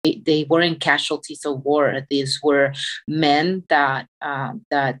they weren't casualties of war. These were men that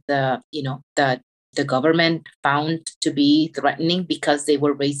the government found to be threatening because they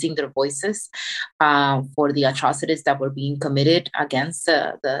were raising their voices for the atrocities that were being committed against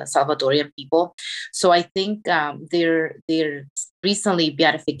the Salvadorian people. So I think their recently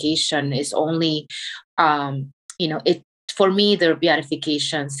beatification is only, it for me, their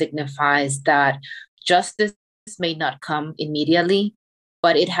beatification signifies that justice may not come immediately,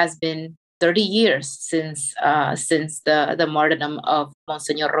 but it has been 30 years since the martyrdom of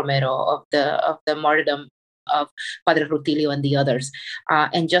Monsignor Romero, of the martyrdom of Padre Rutilio and the others,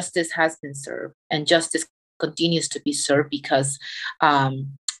 and justice has been served, and justice continues to be served because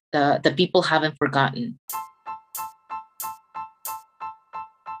the people haven't forgotten.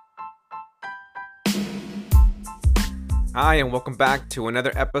 Hi, and welcome back to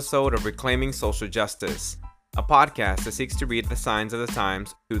another episode of Reclaiming Social Justice, a podcast that seeks to read the signs of the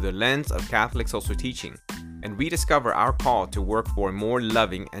times through the lens of Catholic social teaching and rediscover our call to work for a more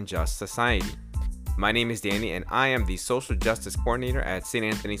loving and just society. My name is Danny, and I am the Social Justice Coordinator at St.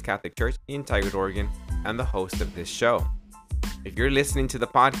 Anthony's Catholic Church in Tigard, Oregon, and the host of this show. If you're listening to the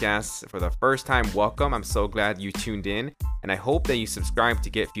podcast for the first time, welcome. I'm so glad you tuned in, and I hope that you subscribe to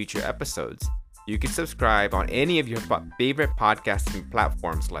get future episodes. You can subscribe on any of your favorite podcasting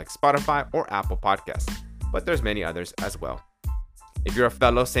platforms like Spotify or Apple Podcasts, but there's many others as well. If you're a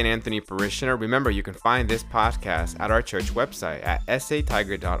fellow St. Anthony parishioner, remember you can find this podcast at our church website at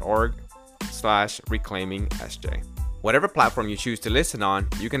satigard.org/reclaimingsj. Whatever platform you choose to listen on,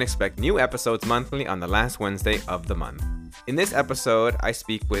 you can expect new episodes monthly on the last Wednesday of the month. In this episode, I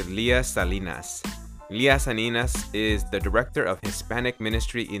speak with Lea Salinas. Lea Salinas is the Director of Hispanic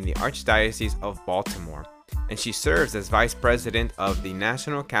Ministry in the Archdiocese of Baltimore, and she serves as Vice President of the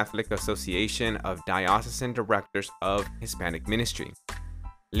National Catholic Association of Diocesan Directors of Hispanic Ministry.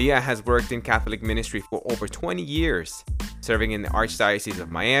 Lea has worked in Catholic ministry for over 20 years, serving in the Archdiocese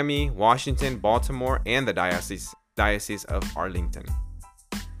of Miami, Washington, Baltimore, and the Diocese of Arlington.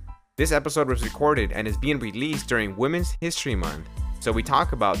 This episode was recorded and is being released during Women's History Month. So we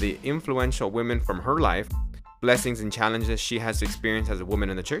talk about the influential women from her life, blessings and challenges she has experienced as a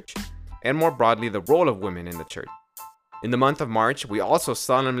woman in the church, and more broadly, the role of women in the church. In the month of March, we also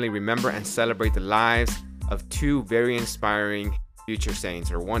solemnly remember and celebrate the lives of two very inspiring future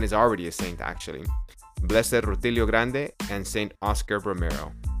saints, or one is already a saint actually, Blessed Rutilio Grande and Saint Oscar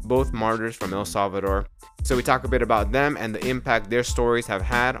Romero, both martyrs from El Salvador. So we talk a bit about them and the impact their stories have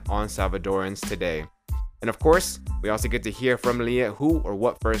had on Salvadorans today. And of course, we also get to hear from Lea who or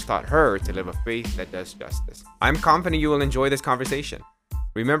what first taught her to live a faith that does justice. I'm confident you will enjoy this conversation.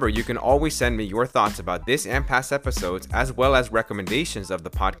 Remember, you can always send me your thoughts about this and past episodes, as well as recommendations of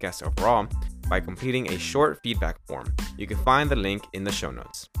the podcast overall, by completing a short feedback form. You can find the link in the show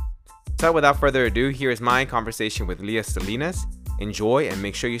notes. So without further ado, here is my conversation with Lea Salinas. Enjoy, and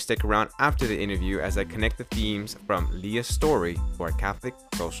make sure you stick around after the interview as I connect the themes from Lea's story to our Catholic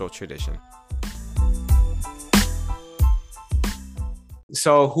social tradition.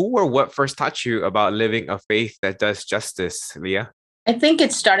 So who or what first taught you about living a faith that does justice, Lea? I think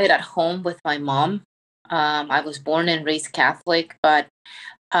it started at home with my mom. I was born and raised Catholic, but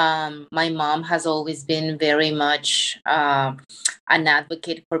my mom has always been very much an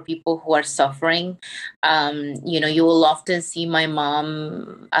advocate for people who are suffering. You will often see my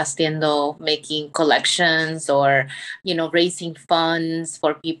mom making collections or, raising funds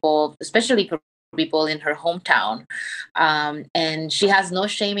for people, especially for people in her hometown. And she has no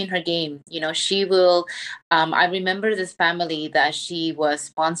shame in her game. She will, I remember this family that she was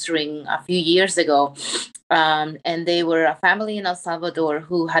sponsoring a few years ago. And they were a family in El Salvador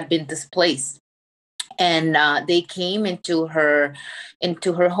who had been displaced. And they came into her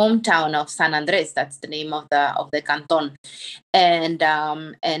hometown of San Andres. That's the name of the canton, and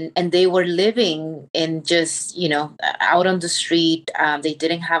they were living in just out on the street. They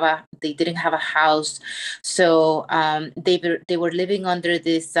didn't have a house, so they were living under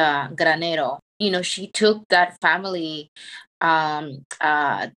this granero. She took that family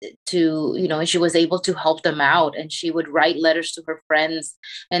she was able to help them out, and she would write letters to her friends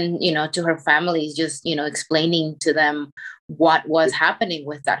and to her families, just explaining to them what was happening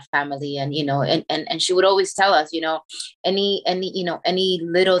with that family. And and she would always tell us, any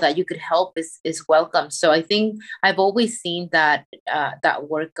little that you could help is welcome. So I think I've always seen that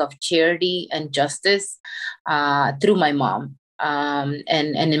work of charity and justice through my mom, and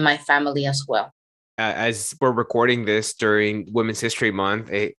in my family as well. As we're recording this during Women's History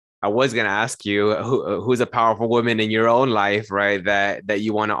Month, I was going to ask you who's a powerful woman in your own life, right, that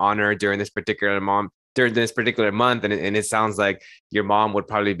you want to honor during this particular month. during this particular month, and it sounds like your mom would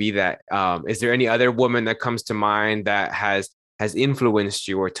probably be that. Is there any other woman that comes to mind that has influenced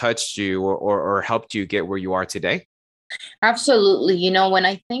you or touched you or helped you get where you are today? Absolutely. When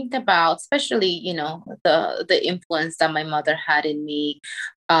I think about, especially, the influence that my mother had in me,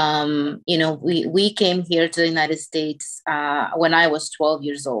 we came here to the United States when I was 12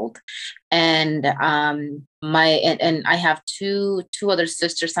 years old. And and I have two other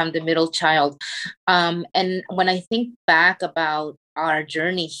sisters. I'm the middle child. And when I think back about our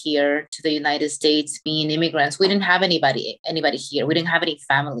journey here to the United States, being immigrants, we didn't have anybody here. We didn't have any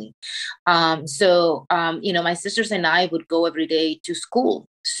family. My sisters and I would go every day to school.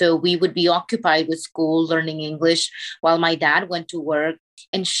 So we would be occupied with school, learning English, while my dad went to work,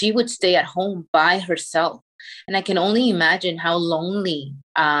 and she would stay at home by herself. And I can only imagine how lonely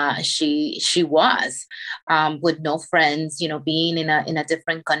she was, with no friends. Being in a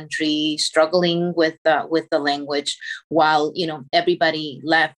different country, struggling with the language, while everybody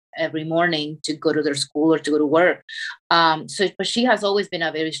left every morning to go to their school or to go to work. But she has always been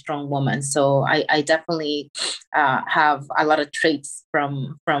a very strong woman. So I definitely have a lot of traits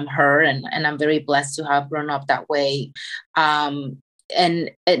from her, and I'm very blessed to have grown up that way.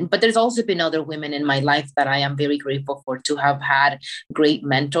 But there's also been other women in my life that I am very grateful for, to have had great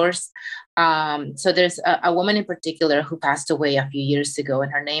mentors. So there's a woman in particular who passed away a few years ago,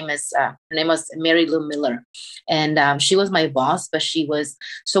 and her name was Mary Lou Miller, and she was my boss, but she was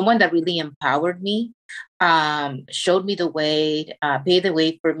someone that really empowered me, showed me the way, paved the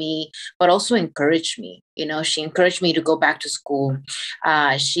way for me, but also encouraged me. She encouraged me to go back to school.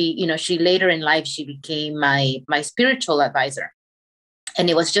 She later in life, she became my spiritual advisor. And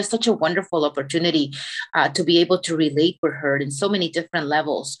it was just such a wonderful opportunity to be able to relate with her in so many different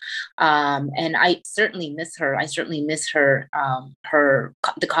levels. And I certainly miss her. I certainly miss the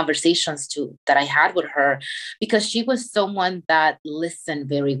conversations that I had with her, because she was someone that listened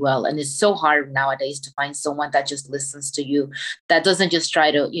very well. And it's so hard nowadays to find someone that just listens to you, that doesn't just try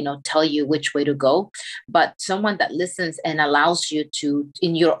to, tell you which way to go, but someone that listens and allows you to,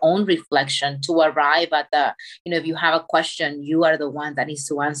 in your own reflection, to arrive at if you have a question, you are the one that needs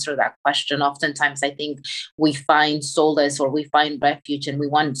to answer that question. Oftentimes, I think we find solace, or we find refuge, and we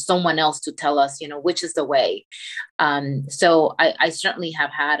want someone else to tell us, which is the way. So I certainly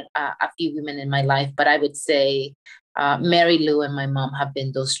have had a few women in my life, but I would say Mary Lou and my mom have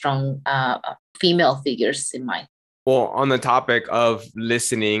been those strong female figures in mine. Well, on the topic of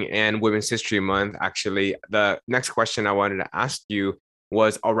listening and Women's History Month, actually, the next question I wanted to ask you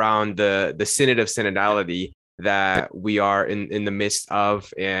was around the Synod of Synodality that we are in the midst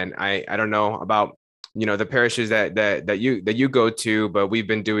of. And I don't know about the parishes that you go to, but we've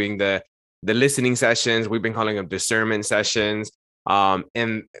been doing the listening sessions. We've been calling them discernment sessions.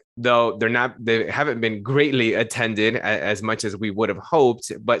 And though they haven't been greatly attended as much as we would have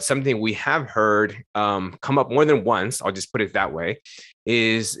hoped, but something we have heard come up more than once, I'll just put it that way,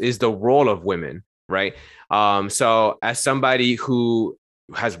 is the role of women, right? So as somebody who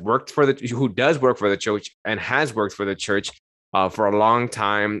does work for the church and has worked for the church for a long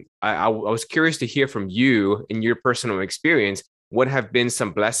time, I was curious to hear from you, in your personal experience, what have been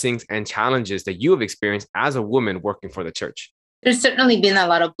some blessings and challenges that you have experienced as a woman working for the church? There's certainly been a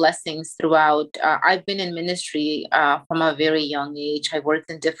lot of blessings throughout. I've been in ministry from a very young age. I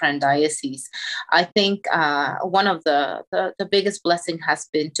worked in different dioceses. I think one of the biggest blessing has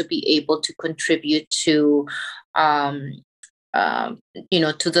been to be able to contribute to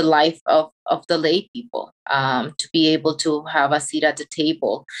to the life of the lay people, to be able to have a seat at the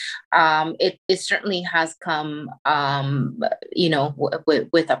table. It certainly has come,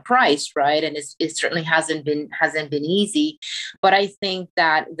 with a price, right? And it certainly hasn't been easy. But I think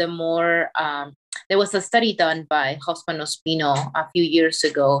that the more there was a study done by Josman Ospino a few years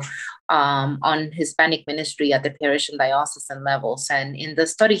ago on Hispanic ministry at the parish and diocesan levels. And in the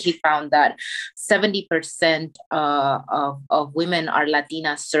study, he found that 70% of women are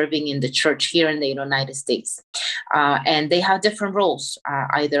Latinas serving in the church here in the United States. And they have different roles,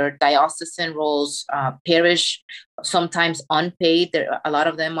 either diocesan roles, parish, sometimes unpaid. A lot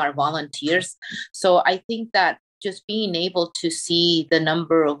of them are volunteers. So I think that just being able to see the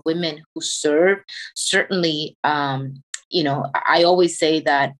number of women who serve, certainly, I always say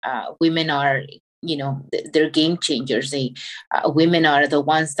that women are, they're game changers. Women are the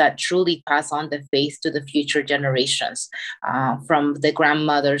ones that truly pass on the faith to the future generations, from the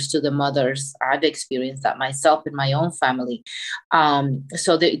grandmothers to the mothers. I've experienced that myself in my own family.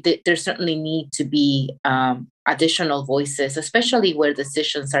 So there certainly need to be additional voices, especially where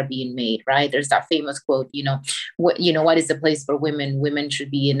decisions are being made, right? There's that famous quote, what is the place for women? Women should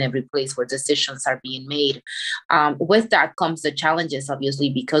be in every place where decisions are being made. With that comes the challenges,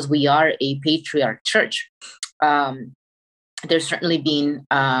 obviously, because we are a patriarch church. There's certainly been,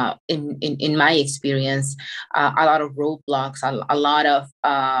 in my experience, a lot of roadblocks, a lot of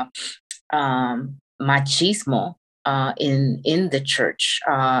machismo in the church,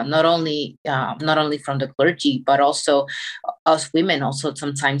 not only from the clergy, but also us women also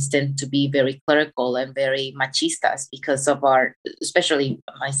sometimes tend to be very clerical and very machistas because of especially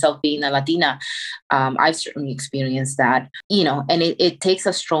myself being a Latina. I've certainly experienced that, and it takes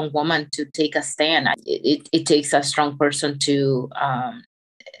a strong woman to take a stand. It takes a strong person to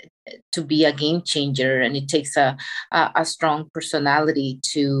be a game changer, and it takes a strong personality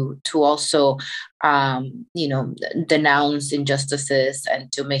to also denounce injustices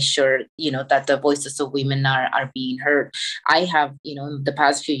and to make sure that the voices of women are being heard. I have, in the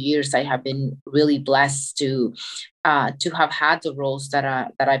past few years, I have been really blessed to have had the roles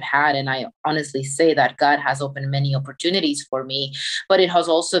that I've had, and I honestly say that God has opened many opportunities for me, but it has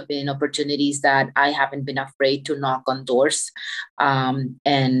also been opportunities that I haven't been afraid to knock on doors, and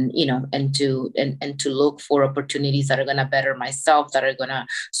to look for opportunities that are going to better myself, that are going to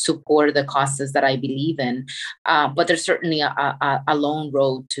support the causes that I believe in. But there's certainly a long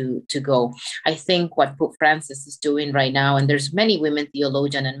road to go. I think what Pope Francis is doing right now, and there's many women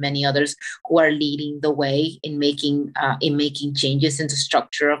theologians and many others who are leading the way in making changes in the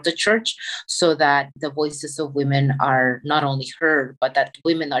structure of the church, so that the voices of women are not only heard, but that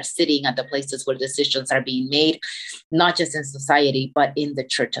women are sitting at the places where decisions are being made, not just in society, but in the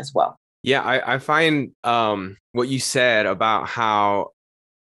church as well. Yeah, I find what you said about how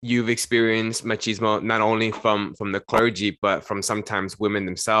you've experienced machismo not only from the clergy, but from sometimes women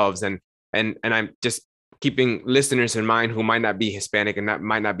themselves, and I'm just keeping listeners in mind who might not be Hispanic and that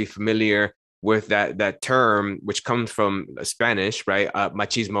might not be familiar with that term, which comes from Spanish, right?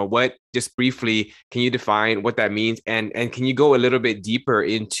 Machismo. What, just briefly, can you define what that means, and can you go a little bit deeper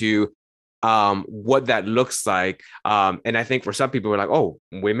into what that looks like? And I think for some people, we're like, oh,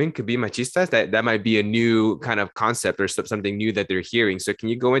 women could be machistas. That might be a new kind of concept or something new that they're hearing. So can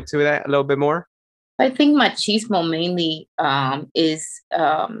you go into that a little bit more? I think machismo mainly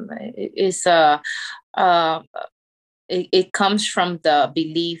it comes from the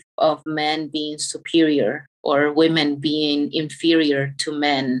belief of men being superior or women being inferior to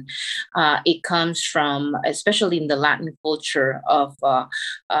men. It comes from, especially in the Latin culture, of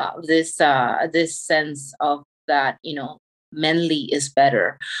this sense of that, manly is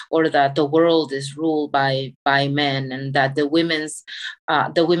better, or that the world is ruled by men, and that the women's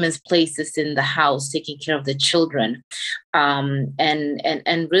place is in the house taking care of the children,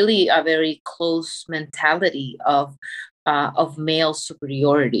 and really a very close mentality of male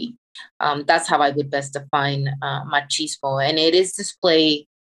superiority. That's how I would best define machismo, and it is displayed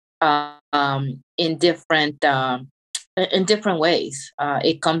in different ways.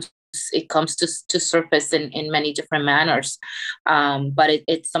 It comes to surface in many different manners, but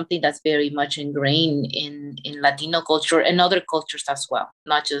it's something that's very much ingrained in Latino culture and other cultures as well,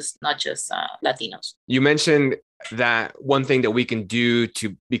 not just Latinos. You mentioned that one thing that we can do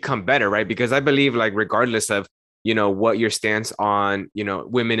to become better, right? Because I believe, like, regardless of what your stance on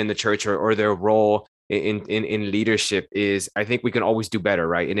women in the church or their role in leadership is, I think we can always do better,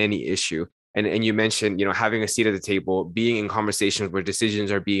 right, in any issue. And you mentioned, having a seat at the table, being in conversations where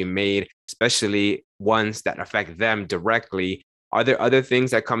decisions are being made, especially ones that affect them directly. Are there other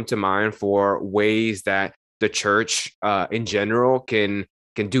things that come to mind for ways that the church in general can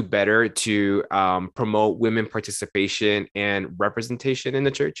do better to promote women participation and representation in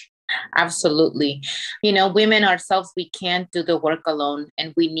the church? Absolutely. Women ourselves, we can't do the work alone,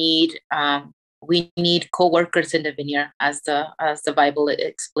 and we need co-workers in the vineyard, as the Bible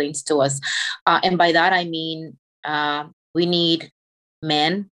explains to us. And by that, I mean, we need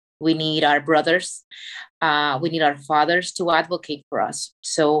men, we need our brothers, we need our fathers to advocate for us.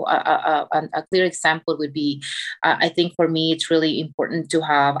 So a clear example would be, I think for me, it's really important to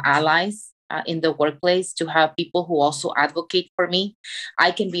have allies in the workplace, to have people who also advocate for me.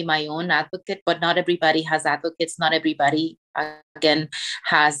 I can be my own advocate, but not everybody has advocates. Not everybody again,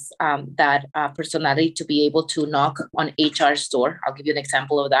 has that personality to be able to knock on HR's door. I'll give you an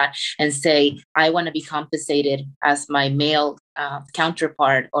example of that and say, I want to be compensated as my male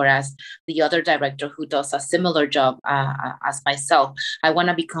counterpart or as the other director who does a similar job as myself. I want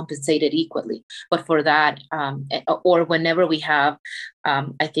to be compensated equally. But for that, or whenever we have,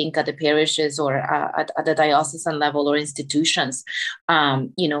 I think at the parishes or at the diocesan level or institutions,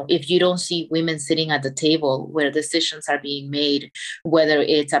 if you don't see women sitting at the table where decisions are being made, whether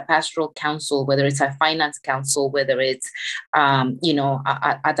it's a pastoral council, whether it's a finance council, whether it's,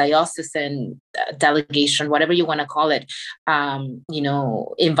 a diocesan delegation, whatever you want to call it,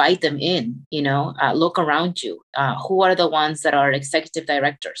 invite them in, look around you. Who are the ones that are executive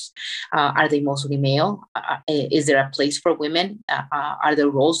directors? Are they mostly male? Is there a place for women? Are there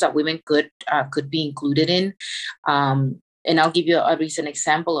roles that women could be included in? And I'll give you a recent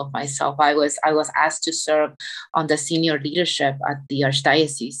example of myself. I was asked to serve on the senior leadership at the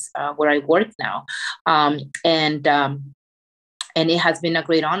Archdiocese where I work now. And it has been a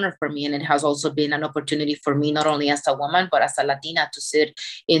great honor for me. And it has also been an opportunity for me, not only as a woman, but as a Latina, to sit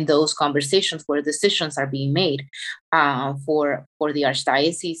in those conversations where decisions are being made for the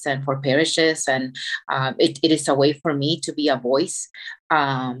Archdiocese and for parishes. And it is a way for me to be a voice.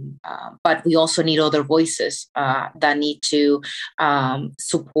 But we also need other voices that need to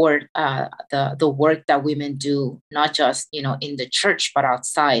support the work that women do, not just, in the church, but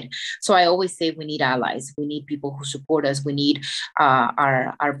outside. So I always say we need allies. We need people who support us. We need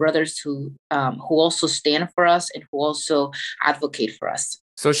our brothers who also stand for us and who also advocate for us.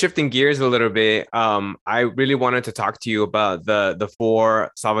 So shifting gears a little bit, I really wanted to talk to you about the 4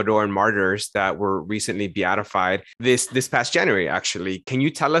 Salvadoran martyrs that were recently beatified this past January, actually. Can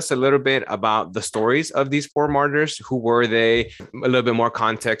you tell us a little bit about the stories of these 4 martyrs? Who were they? A little bit more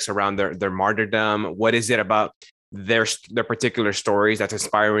context around their martyrdom. What is it about their particular stories that's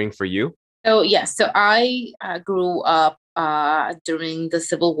inspiring for you? So I grew up during the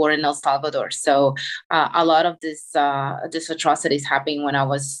civil war in El Salvador. So a lot of this atrocities happened when I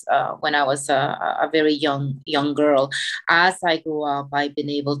was a very young girl. As I grew up, I've been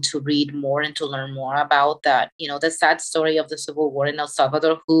able to read more and to learn more about that. The sad story of the civil war in El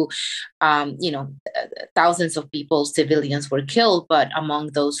Salvador, who thousands of people, civilians, were killed, but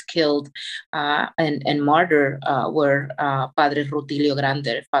among those killed and martyred were Father Rutilio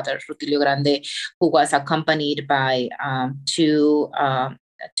Grande, who was accompanied by two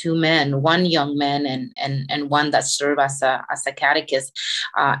men, one young man and one that served as a catechist,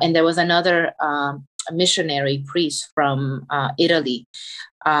 and there was another missionary priest from Italy,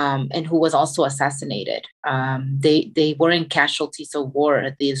 and who was also assassinated. They weren't casualties of war.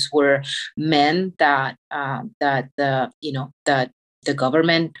 These were men that the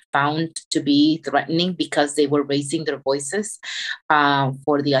government found to be threatening because they were raising their voices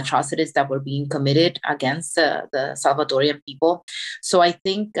for the atrocities that were being committed against the Salvadorian people. So I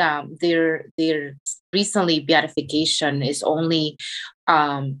think their recently beatification is only,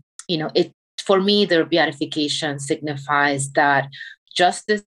 for me, their beatification signifies that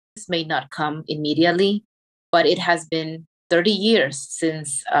justice may not come immediately, but it has been 30 years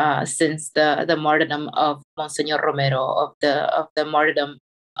since the martyrdom of Monsignor Romero, of the martyrdom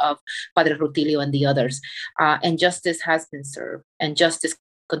of Padre Rutilio and the others, and justice has been served, and justice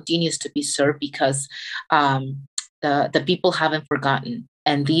continues to be served because the people haven't forgotten.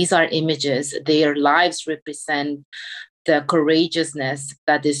 And these are images; their lives represent the courageousness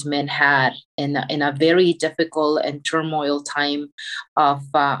that these men had in a very difficult and turmoil time of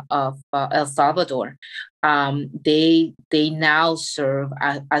El Salvador. They now serve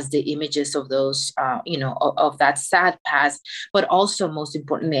as the images of those, of that sad past, but also, most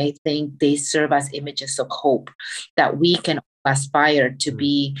importantly, I think they serve as images of hope, that we can aspire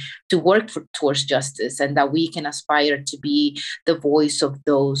to work towards justice, and that we can aspire to be the voice of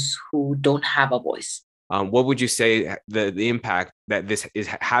those who don't have a voice. What would you say the impact that this is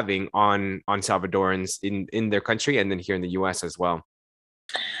having on Salvadorans in their country and then here in the U.S. as well?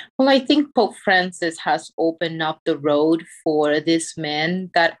 Well, I think Pope Francis has opened up the road for these men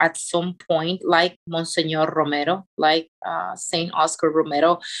that at some point, like Monsignor Romero, like Saint Oscar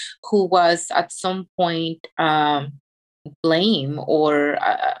Romero, who was at some point blamed or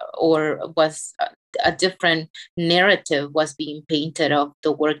was a different narrative was being painted of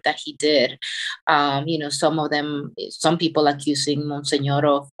the work that he did. Some people accusing Monsignor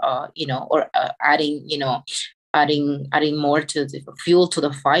of, adding more to the fuel to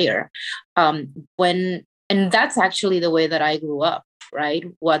the fire. And that's actually the way that I grew up, right?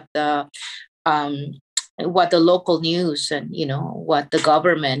 What the local news and, what the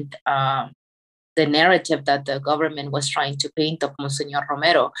government, the narrative that the government was trying to paint of Monsignor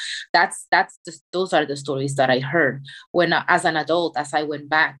Romero. Those are the stories that I heard when, as an adult, as I went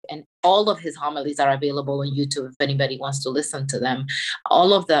back, and all of his homilies are available on YouTube if anybody wants to listen to them.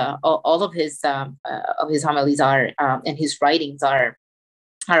 All of his homilies are and his writings are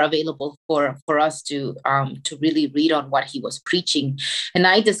available for us to really read on what he was preaching. And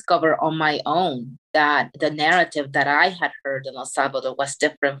I discovered on my own that the narrative that I had heard in El Salvador was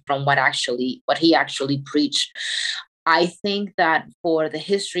different from what he actually preached. I think that for the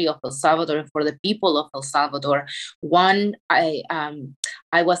history of El Salvador, for the people of El Salvador, one, I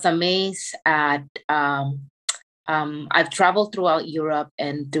was amazed at I've traveled throughout Europe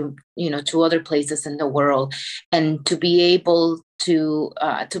and to other places in the world, and to be able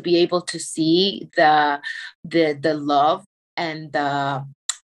to see the love and the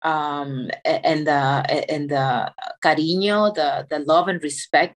cariño, the love and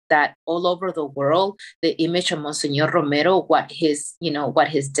respect that all over the world, the image of Monsignor Romero, what his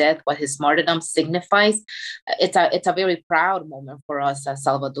death, what his martyrdom signifies. It's a very proud moment for us as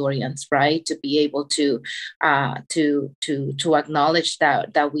Salvadorians, right? To be able to acknowledge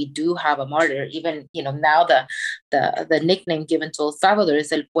that we do have a martyr. Even now the nickname given to El Salvador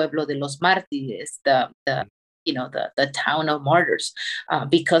is El Pueblo de los Mártires, the town of martyrs,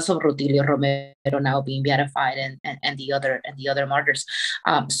 because of Rutilio Romero now being beatified and the other martyrs.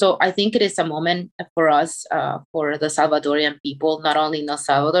 So I think it is a moment for us, for the Salvadorian people, not only in El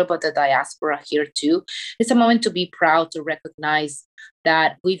Salvador, but the diaspora here too. It's a moment to be proud, to recognize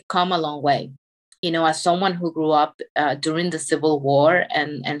that we've come a long way. As someone who grew up during the Civil War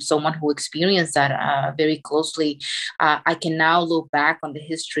and someone who experienced that very closely, I can now look back on the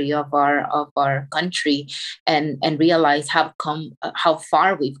history of our country and realize how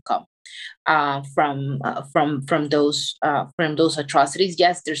far we've come from those atrocities.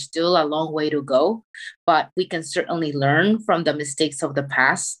 Yes, there's still a long way to go, but we can certainly learn from the mistakes of the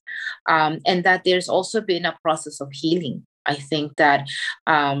past, and that there's also been a process of healing. I think that.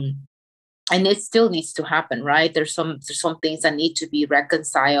 And it still needs to happen, right? There's some things that need to be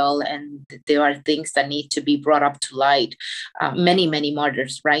reconciled, and there are things that need to be brought up to light. Many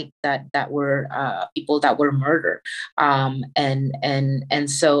martyrs, right? That were people that were murdered, and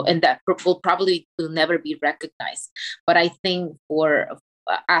that will never be recognized. But I think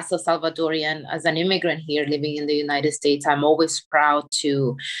as a Salvadorian, as an immigrant here living in the United States, I'm always proud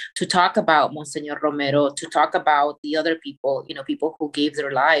to talk about Monsignor Romero, to talk about the other people, people who gave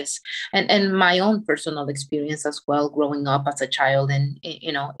their lives, and my own personal experience as well, growing up as a child in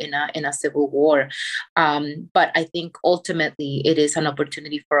a civil war. But I think ultimately it is an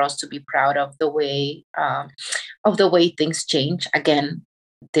opportunity for us to be proud of the way things change. Again,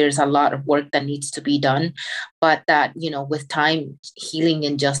 there's a lot of work that needs to be done, but that, with time, healing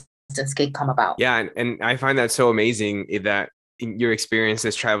and justice can come about. Yeah. And I find that so amazing that in your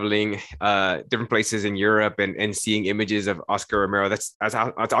experiences traveling different places in Europe and seeing images of Oscar Romero, that's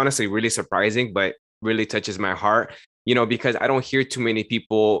honestly really surprising, but really touches my heart, because I don't hear too many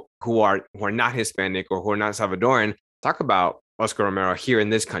people who are not Hispanic or who are not Salvadoran talk about Oscar Romero here in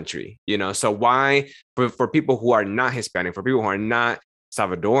this country, so why, for people who are not Hispanic, for people who are not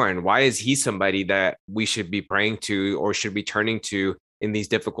Salvadoran, why is he somebody that we should be praying to or should be turning to in these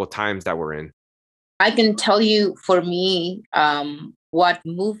difficult times that we're in? I can tell you, for me, what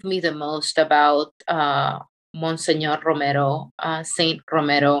moved me the most about Monsignor Romero, Saint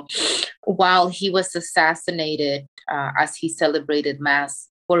Romero, while he was assassinated as he celebrated Mass,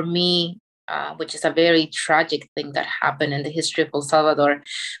 for me, which is a very tragic thing that happened in the history of El Salvador,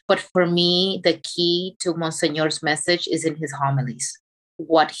 but for me, the key to Monsignor's message is in his homilies.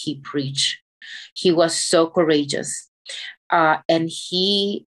 What he preached. He was so courageous. And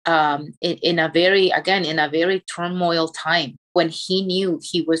he, in a very turmoil time, when he knew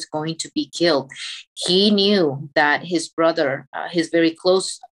he was going to be killed, he knew that his brother, his very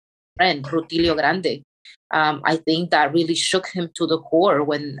close friend, Rutilio Grande, I think that really shook him to the core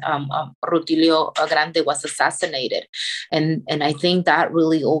when Rutilio Grande was assassinated. And I think that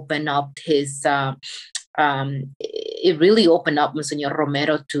really opened up his it really opened up Monsignor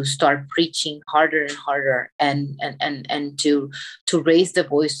Romero to start preaching harder and harder, and to raise the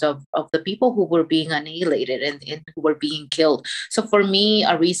voice of the people who were being annihilated and who were being killed. So for me,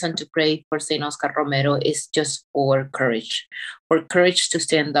 a reason to pray for Saint Oscar Romero is just for courage to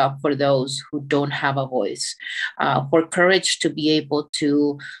stand up for those who don't have a voice, for courage to be able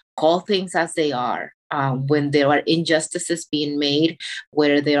to call things as they are. When there are injustices being made,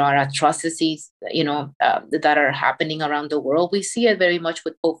 where there are atrocities, that are happening around the world. We see it very much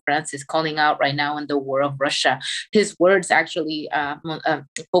with Pope Francis calling out right now in the war of Russia. His words actually,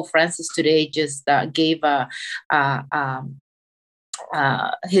 Pope Francis today just gave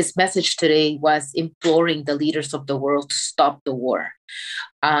his message today was imploring the leaders of the world to stop the war.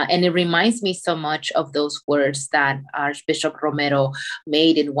 And it reminds me so much of those words that Archbishop Romero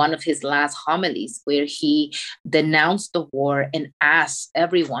made in one of his last homilies, where he denounced the war and asked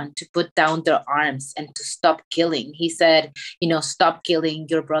everyone to put down their arms and to stop killing. He said, stop killing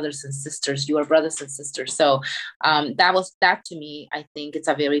your brothers and sisters, your brothers and sisters. So that to me, I think it's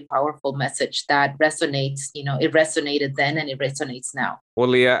a very powerful message that resonates. It resonated then and it resonates now. Well,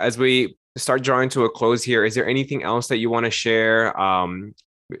 Leah, as we start drawing to a close here, is there anything else that you want to share?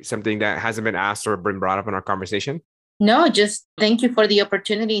 Something that hasn't been asked or been brought up in our conversation? No, just thank you for the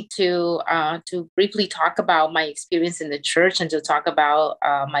opportunity to briefly talk about my experience in the church and to talk about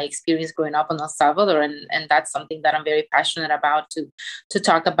my experience growing up in El Salvador. And that's something that I'm very passionate about to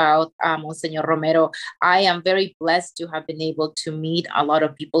talk about, Monsignor Romero. I am very blessed to have been able to meet a lot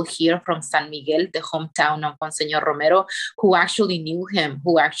of people here from San Miguel, the hometown of Monsignor Romero, who actually knew him,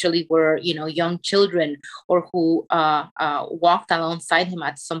 who actually were, young children, or who walked alongside him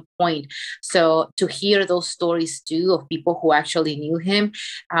at some point. So to hear those stories too, of people who actually knew him,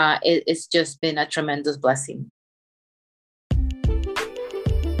 it's just been a tremendous blessing.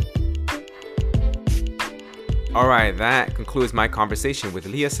 All right, that concludes my conversation with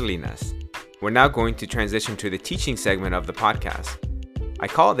Leah Salinas. We're now going to transition to the teaching segment of the podcast. I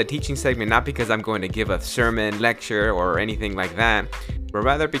call it the teaching segment not because I'm going to give a sermon, lecture, or anything like that, but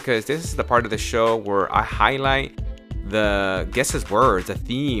rather because this is the part of the show where I highlight the guest's words, a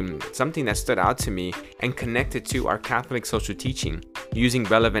theme, something that stood out to me and connected to our Catholic social teaching, using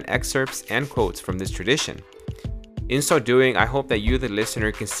relevant excerpts and quotes from this tradition. In so doing, I hope that you, the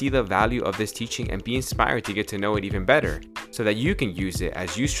listener, can see the value of this teaching and be inspired to get to know it even better, so that you can use it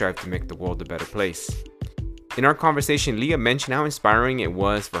as you strive to make the world a better place. In our conversation, Leah mentioned how inspiring it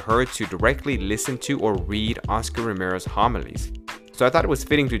was for her to directly listen to or read Oscar Romero's homilies. So I thought it was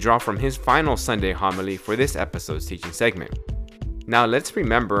fitting to draw from his final Sunday homily for this episode's teaching segment. Now let's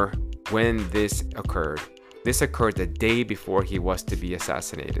remember when this occurred. This occurred the day before he was to be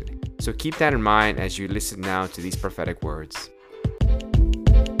assassinated. So keep that in mind as you listen now to these prophetic words.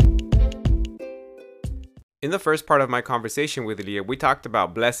 In the first part of my conversation with Leah, we talked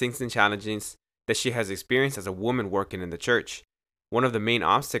about blessings and challenges that she has experienced as a woman working in the church. One of the main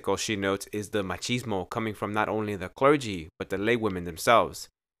obstacles she notes is the machismo coming from not only the clergy, but the lay women themselves.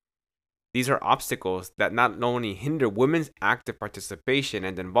 These are obstacles that not only hinder women's active participation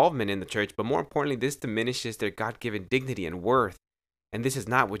and involvement in the church, but more importantly, this diminishes their God-given dignity and worth. And this is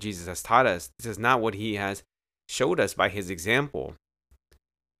not what Jesus has taught us. This is not what he has showed us by his example.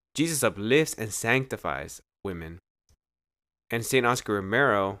 Jesus uplifts and sanctifies women. And St. Oscar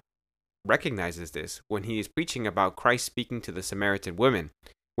Romero recognizes this when he is preaching about Christ speaking to the Samaritan women,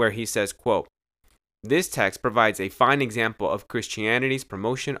 where he says, quote, "This text provides a fine example of Christianity's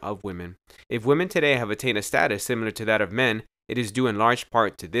promotion of women. If women today have attained a status similar to that of men, it is due in large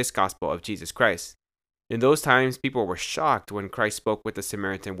part to this gospel of Jesus Christ. In those times, people were shocked when Christ spoke with the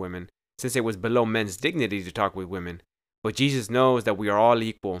Samaritan women, since it was below men's dignity to talk with women. But Jesus knows that we are all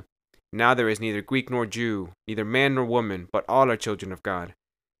equal. Now there is neither Greek nor Jew, neither man nor woman, but all are children of God.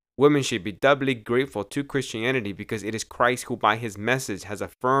 Women should be doubly grateful to Christianity because it is Christ who by his message has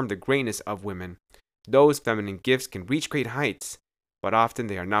affirmed the greatness of women. Those feminine gifts can reach great heights, but often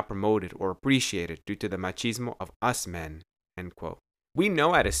they are not promoted or appreciated due to the machismo of us men." End quote. We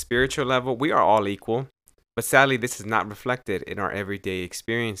know at a spiritual level we are all equal, but sadly this is not reflected in our everyday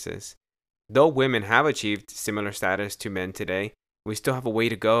experiences. Though women have achieved similar status to men today, we still have a way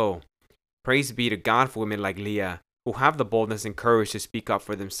to go. Praise be to God for women like Leah, who have the boldness and courage to speak up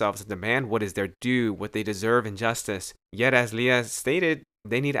for themselves and demand what is their due, what they deserve in justice. Yet, as Leah stated,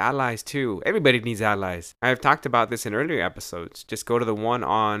 they need allies too. Everybody needs allies. I have talked about this in earlier episodes. Just go to the one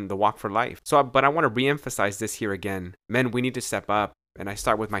on the Walk for Life. But I want to re-emphasize this here again. Men, we need to step up. And I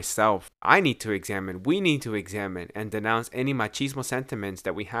start with myself. I need to examine, we need to examine and denounce any machismo sentiments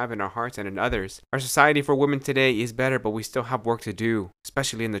that we have in our hearts and in others. Our society for women today is better, but we still have work to do,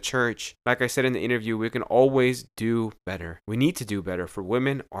 especially in the church. Like I said in the interview, we can always do better. We need to do better, for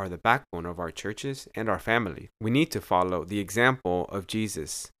women are the backbone of our churches and our family. We need to follow the example of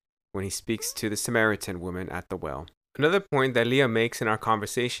Jesus when he speaks to the Samaritan woman at the well. Another point that Leah makes in our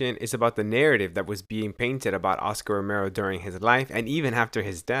conversation is about the narrative that was being painted about Oscar Romero during his life and even after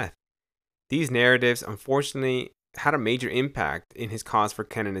his death. These narratives, unfortunately, had a major impact in his cause for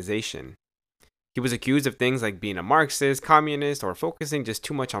canonization. He was accused of things like being a Marxist, communist, or focusing just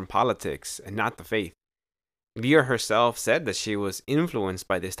too much on politics and not the faith. Leah herself said that she was influenced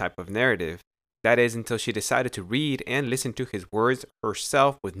by this type of narrative. That is, until she decided to read and listen to his words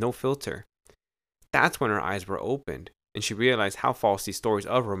herself with no filter. That's when her eyes were opened, and she realized how false these stories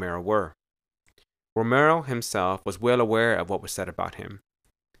of Romero were. Romero himself was well aware of what was said about him.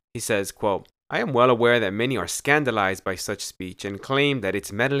 He says, quote, "I am well aware that many are scandalized by such speech and claim that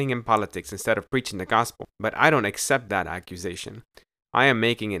it's meddling in politics instead of preaching the gospel, but I don't accept that accusation. I am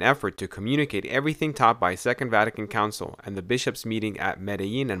making an effort to communicate everything taught by Second Vatican Council and the bishops' meeting at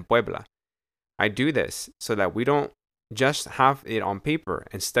Medellin and Puebla. I do this so that we don't just have it on paper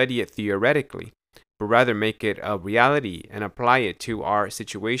and study it theoretically, but rather make it a reality and apply it to our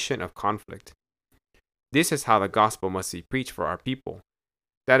situation of conflict. This is how the gospel must be preached for our people.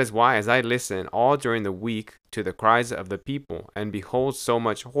 That is why, as I listen all during the week to the cries of the people and behold so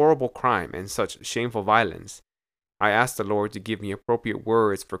much horrible crime and such shameful violence, I ask the Lord to give me appropriate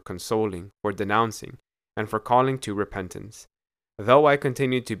words for consoling, for denouncing, and for calling to repentance. Though I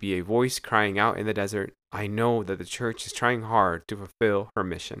continue to be a voice crying out in the desert, I know that the church is trying hard to fulfill her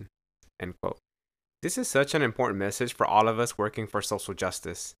mission." End quote. This is such an important message for all of us working for social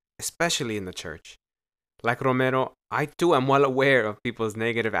justice, especially in the church. Like Romero, I too am well aware of people's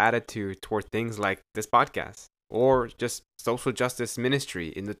negative attitude toward things like this podcast, or just social justice ministry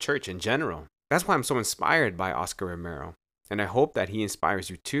in the church in general. That's why I'm so inspired by Oscar Romero, and I hope that he inspires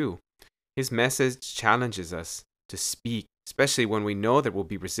you too. His message challenges us to speak, especially when we know there will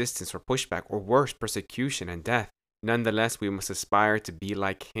be resistance or pushback, or worse, persecution and death. Nonetheless, we must aspire to be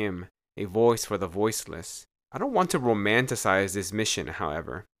like him, a voice for the voiceless. I don't want to romanticize this mission,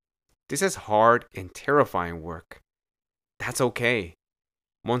 however. This is hard and terrifying work. That's okay.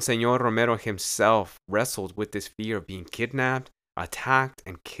 Monsignor Romero himself wrestled with this fear of being kidnapped, attacked,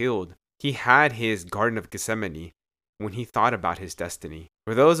 and killed. He had his Garden of Gethsemane when he thought about his destiny.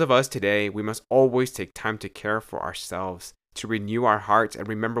 For those of us today, we must always take time to care for ourselves, to renew our hearts and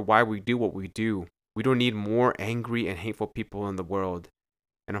remember why we do what we do. We don't need more angry and hateful people in the world.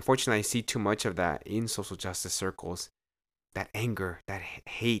 And unfortunately, I see too much of that in social justice circles. That anger, that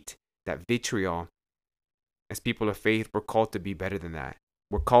hate, that vitriol. As people of faith, we're called to be better than that.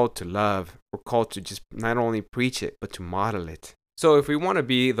 We're called to love. We're called to just not only preach it, but to model it. So if we want to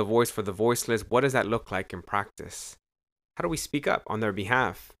be the voice for the voiceless, what does that look like in practice? How do we speak up on their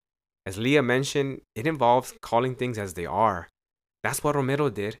behalf? As Leah mentioned, it involves calling things as they are. That's what Romero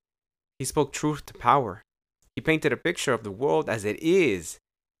did. He spoke truth to power. He painted a picture of the world as it is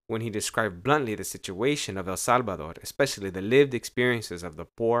when he described bluntly the situation of El Salvador, especially the lived experiences of the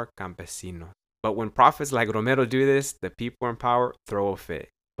poor campesinos. But when prophets like Romero do this, the people in power throw a fit.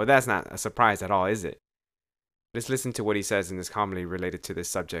 But that's not a surprise at all, is it? Let's listen to what he says in this homily related to this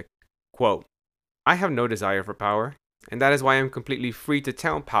subject. Quote, "I have no desire for power, and that is why I am completely free to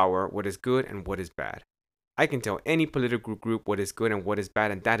tell power what is good and what is bad. I can tell any political group what is good and what is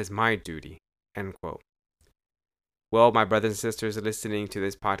bad, and that is my duty." End quote. Well, my brothers and sisters listening to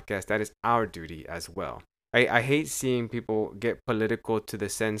this podcast, that is our duty as well. I hate seeing people get political to the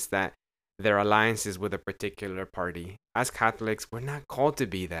sense that their alliances with a particular party. As Catholics, we're not called to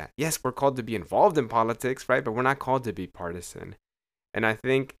be that. Yes, we're called to be involved in politics, right? But we're not called to be partisan. And I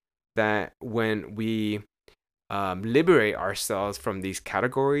think that when we liberate ourselves from these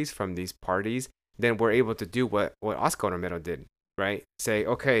categories, from these parties, then we're able to do what Oscar Romero did, right? Say,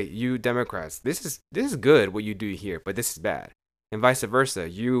 okay, you Democrats, this is good what you do here, but this is bad. And vice versa,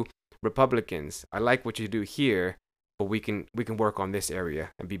 you Republicans, I like what you do here, but we can work on this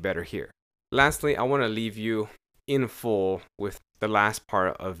area and be better here. Lastly, I want to leave you in full with the last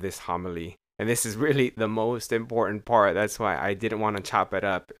part of this homily. And this is really the most important part. That's why I didn't want to chop it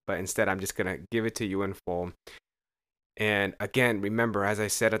up, but instead I'm just going to give it to you in full. And again, remember, as I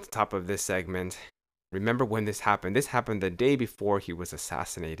said at the top of this segment, remember when this happened. This happened the day before he was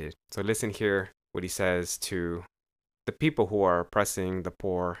assassinated. So listen here what he says to the people who are oppressing the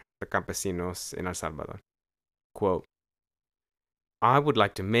poor, the campesinos in El Salvador. Quote, "I would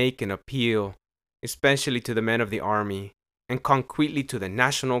like to make an appeal, especially to the men of the army, and concretely to the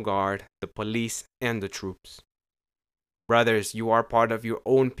National Guard, the police, and the troops. Brothers, you are part of your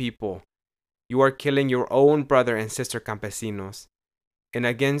own people. You are killing your own brother and sister campesinos. And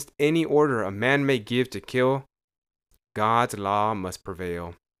against any order a man may give to kill, God's law must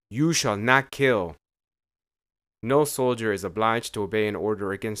prevail. You shall not kill. No soldier is obliged to obey an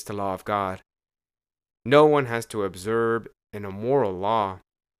order against the law of God. No one has to observe an immoral law.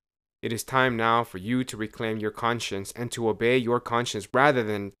 It is time now for you to reclaim your conscience and to obey your conscience rather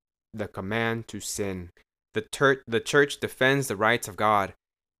than the command to sin. The church defends the rights of God,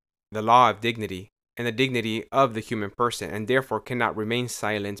 the law of dignity, and the dignity of the human person, and therefore cannot remain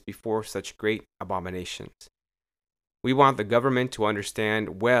silent before such great abominations. We want the government to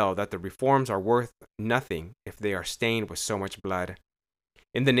understand well that the reforms are worth nothing if they are stained with so much blood.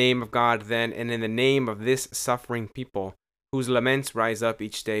 In the name of God, then, and in the name of this suffering people, whose laments rise up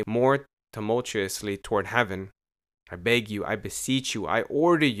each day more tumultuously toward heaven, I beg you, I beseech you, I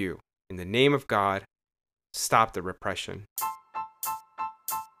order you, in the name of God, stop the repression.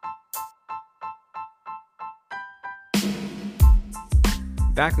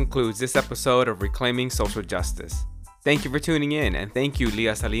 That concludes this episode of Reclaiming Social Justice. Thank you for tuning in, and thank you,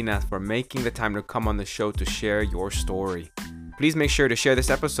 Lia Salinas, for making the time to come on the show to share your story. Please make sure to share this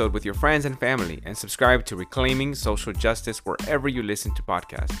episode with your friends and family, and subscribe to Reclaiming Social Justice wherever you listen to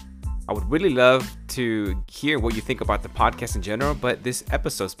podcasts. I would really love to hear what you think about the podcast in general, but this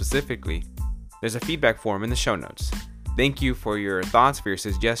episode specifically. There's a feedback form in the show notes. Thank you for your thoughts, for your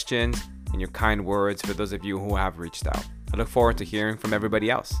suggestions, and your kind words for those of you who have reached out. I look forward to hearing from everybody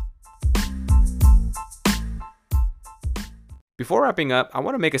else. Before wrapping up, I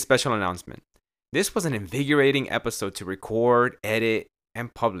want to make a special announcement. This was an invigorating episode to record, edit,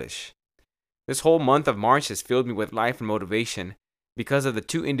 and publish. This whole month of March has filled me with life and motivation because of the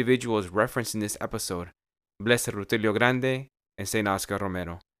two individuals referenced in this episode, Blessed Rutilio Grande and St. Oscar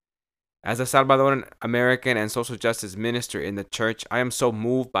Romero. As a Salvadoran American and social justice minister in the church, I am so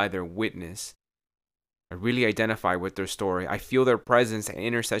moved by their witness. I really identify with their story. I feel their presence and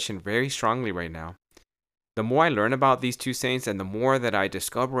intercession very strongly right now. The more I learn about these two saints and the more that I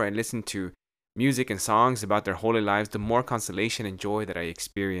discover and listen to music and songs about their holy lives, the more consolation and joy that I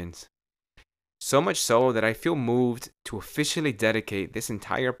experience. So much so that I feel moved to officially dedicate this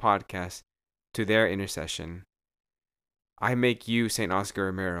entire podcast to their intercession. I make you, St. Oscar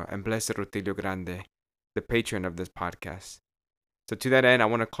Romero and Blessed Rutilio Grande, the patron of this podcast. So to that end, I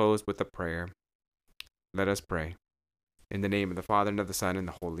want to close with a prayer. Let us pray. In the name of the Father, and of the Son, and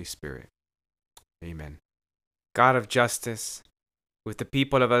the Holy Spirit. Amen. God of justice, with the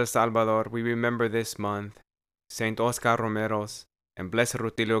people of El Salvador, we remember this month St. Oscar Romero's and Blessed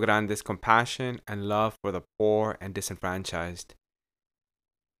Rutilio Grande's compassion and love for the poor and disenfranchised.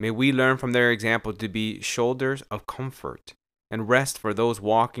 May we learn from their example to be shoulders of comfort and rest for those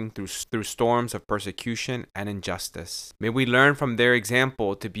walking through storms of persecution and injustice. May we learn from their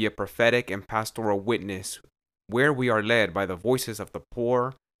example to be a prophetic and pastoral witness where we are led by the voices of the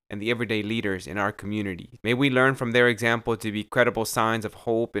poor and the everyday leaders in our community. May we learn from their example to be credible signs of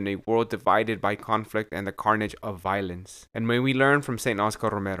hope in a world divided by conflict and the carnage of violence. And may we learn from St. Oscar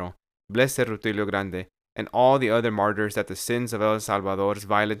Romero, Blessed Rutilio Grande, and all the other martyrs that the sins of El Salvador's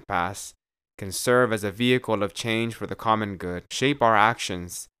violent past can serve as a vehicle of change for the common good, shape our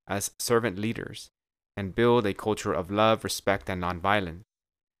actions as servant leaders, and build a culture of love, respect, and nonviolence.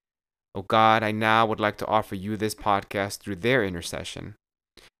 Oh God, I now would like to offer you this podcast through their intercession.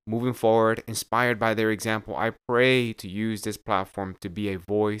 Moving forward, inspired by their example, I pray to use this platform to be a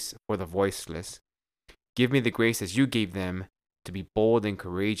voice for the voiceless. Give me the grace as you gave them to be bold and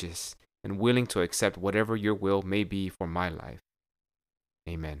courageous and willing to accept whatever your will may be for my life.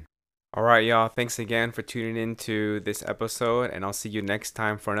 Amen. All right, y'all. Thanks again for tuning in to this episode, and I'll see you next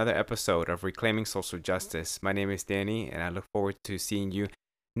time for another episode of Reclaiming Social Justice. My name is Danny, and I look forward to seeing you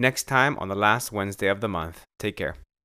next time on the last Wednesday of the month. Take care.